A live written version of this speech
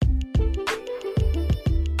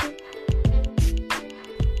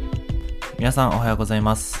皆さんおはようござい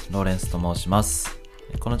ます。ローレンスと申します。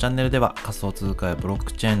このチャンネルでは仮想通貨やブロッ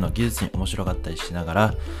クチェーンの技術に面白かったりしなが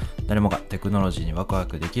ら、誰もがテクノロジーにワクワ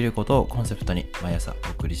クできることをコンセプトに毎朝お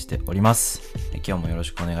送りしております。今日もよろし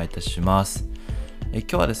くお願いいたします。今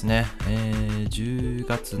日はですね、10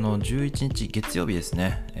月の11日月曜日です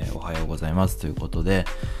ね、おはようございますということで、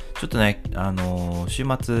ちょっとね、週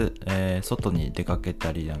末、外に出かけ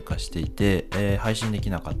たりなんかしていて、配信でき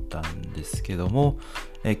なかったんですけども、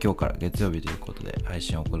今日から月曜日ということで配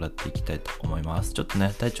信を行っていきたいと思います。ちょっと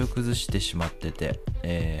ね、体調崩してしまってて、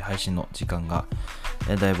配信の時間が、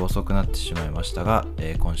だいぶ遅くなってしまいましたが、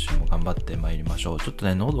今週も頑張ってまいりましょう。ちょっと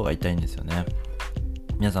ね、喉が痛いんですよね。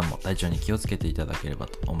皆さんも体調に気をつけていただければ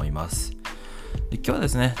と思います。で今日はで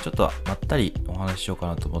すね、ちょっとまったりお話ししようか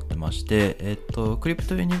なと思ってまして、クリプ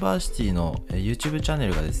トユニバーシティの YouTube チャンネ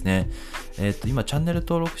ルがですね、今チャンネル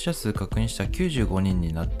登録者数確認した95人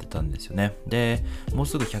になってたんですよね。で、もう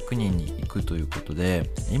すぐ100人に行くということ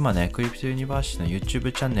で、今ね、クリプトユニバーシティの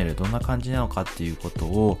YouTube チャンネルどんな感じなのかっていうこと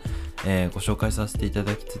を、ご紹介させていた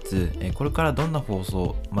だきつつ、これからどんな放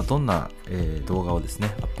送、どんな、動画をです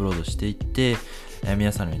ね、アップロードしていって、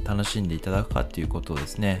皆さんに楽しんでいただくかということをで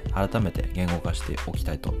すね、改めて言語化しておき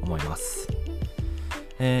たいと思います。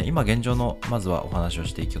今現状のまずはお話を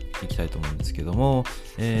していきたいと思うんですけども、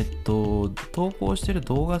投稿している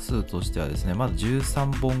動画数としてはですね、まだ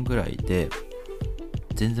13本ぐらいで、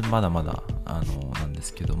全然まだまだなんで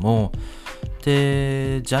すけども、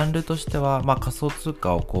でジャンルとしては、仮想通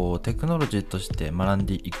貨をこうテクノロジーとして学ん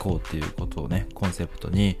でいこうということをねコンセプト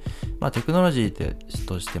に、テクノロジー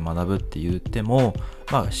として学ぶって言っても、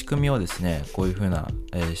仕組みをですねこういう風な、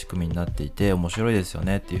仕組みになっていて面白いですよ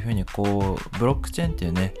ねっていう風にこうブロックチェーンってい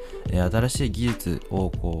うね新しい技術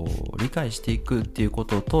をこう理解していくっていうこ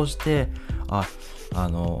とを通して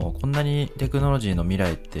こんなにテクノロジーの未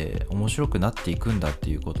来って面白くなっていくんだって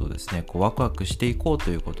いうことをですねこうワクワクしていこう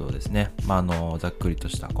ということをですね、ざっくりと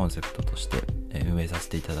したコンセプトとして、運営させ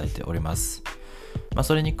ていただいております。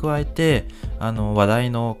それに加えて話題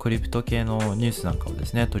のクリプト系のニュースなんかをで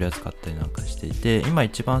すね取り扱ったりなんかしていて、今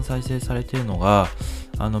一番再生されているのが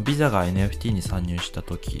ビザが NFT に参入した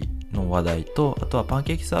時の話題と、あとはパン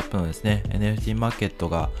ケーキスワップのですね NFT マーケット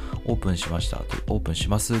がオープンし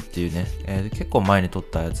ますっていうね、結構前に撮っ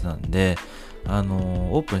たやつなんでオ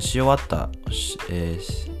ープンし終わった、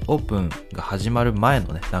オープンが始まる前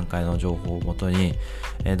のね段階の情報をもとに、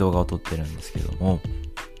動画を撮ってるんですけども、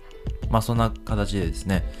そんな形でです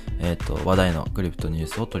ね、話題のクリプトニュー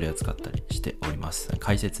スを取り扱ったりしております。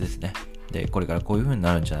解説ですね。で、これからこういう風に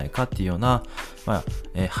なるんじゃないかっていうような、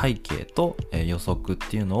背景と、予測っ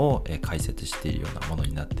ていうのを、解説しているようなもの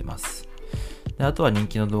になってます。であとは人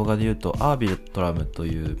気の動画で言うと、アービトラムと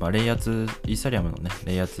いう、イーサリアムのね、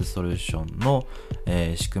レイヤー2ソリューションの、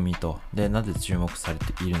仕組みと、で、なぜ注目され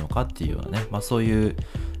ているのかっていうようなね、そういう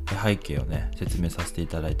背景をね、説明させてい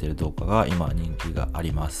ただいている動画が今人気があ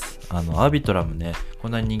ります。アービトラムね、こ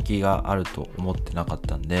んなに人気があると思ってなかっ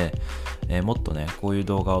たんで、もっとね、こういう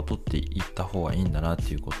動画を撮っていった方がいいんだなっ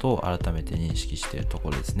ていうことを改めて認識していると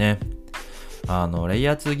ころですね。レイ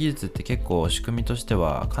ヤー2技術って結構仕組みとして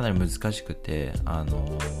はかなり難しくて、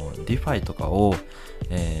DeFi とかを、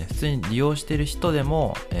普通に利用している人で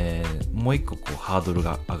も、もう一個こうハードル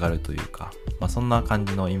が上がるというか、そんな感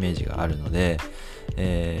じのイメージがあるので、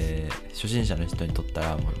初心者の人にとった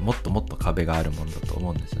らもっともっと壁があるものだと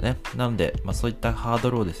思うんですよね。なので、そういったハー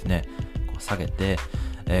ドルをですねこう下げて、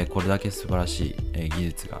これだけ素晴らしい、技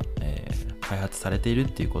術が、開発されている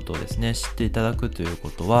っていうことをですね知っていただくというこ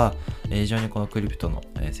とは、非常にこのクリプトの、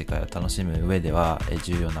世界を楽しむ上では、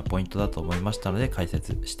重要なポイントだと思いましたので解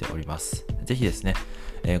説しております。ぜひですね、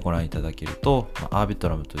ご覧いただけると、アービト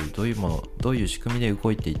ラムというどういうもの、どういう仕組みで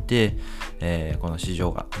動いていて、この市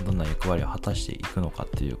場がどんな役割を果たしていくのか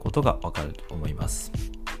ということがわかると思います。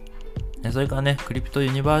それからね、クリプト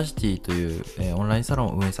ユニバーシティという、オンラインサロンを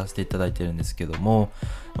運営させていただいているんですけども、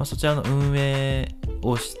そちらの運営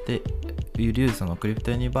をしているそのクリプ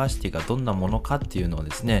トユニバーシティがどんなものかっていうのを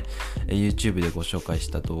ですね、YouTube でご紹介し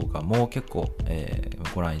た動画も結構、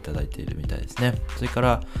ご覧いただいているみたいですね。それか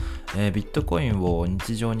ら、ビットコインを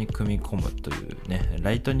日常に組み込むというね、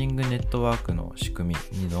ライトニングネットワークの仕組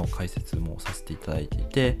みの解説もさせていただいてい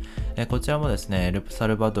て、こちらもですね、エルサ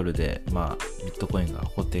ルバドルで、ビットコインが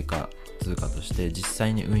法定化通貨として実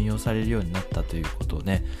際に運用されるようになったということを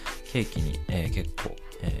ね、契機に、結構、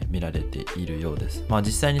見られているようです。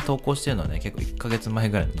実際に投稿しているのはね、結構1ヶ月前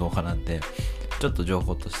ぐらいの動画なんで、ちょっと情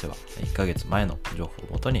報としては1ヶ月前の情報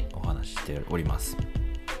をもとにお話ししております。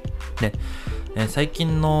で、最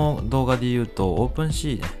近の動画で言うと、オープンシ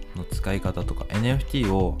ーね、の使い方とか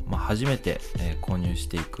NFT を初めて購入し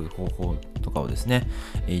ていく方法とかをですね、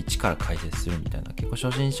一から解説するみたいな結構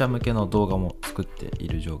初心者向けの動画も作ってい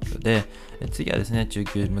る状況で、次はですね中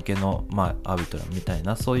級向けのアビトラみたい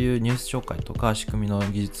なそういうニュース紹介とか仕組みの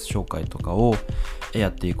技術紹介とかをや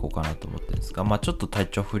っていこうかなと思ってるんですが、ちょっと体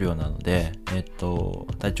調不良なので体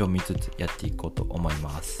調を見つつやっていこうと思い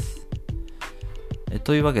ます。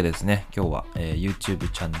というわけでですね、今日は、YouTube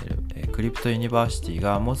チャンネル、クリプトユニバーシティ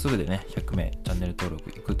がもうすぐでね、100名チャンネル登録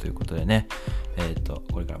いくということでね、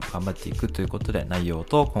これからも頑張っていくということで、内容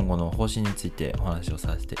と今後の方針についてお話を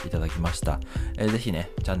させていただきました。ぜひ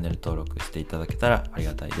ね、チャンネル登録していただけたらあり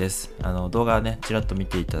がたいです。動画ね、ちらっと見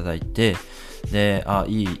ていただいて、で、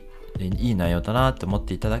いい内容だなって思っ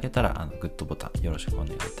ていただけたら、グッドボタンよろしくお願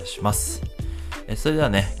いいたします。それでは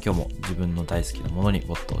ね、今日も自分の大好きなものに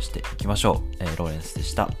没頭していきましょう。ローレンスで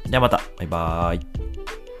した。ではまた、バイバーイ。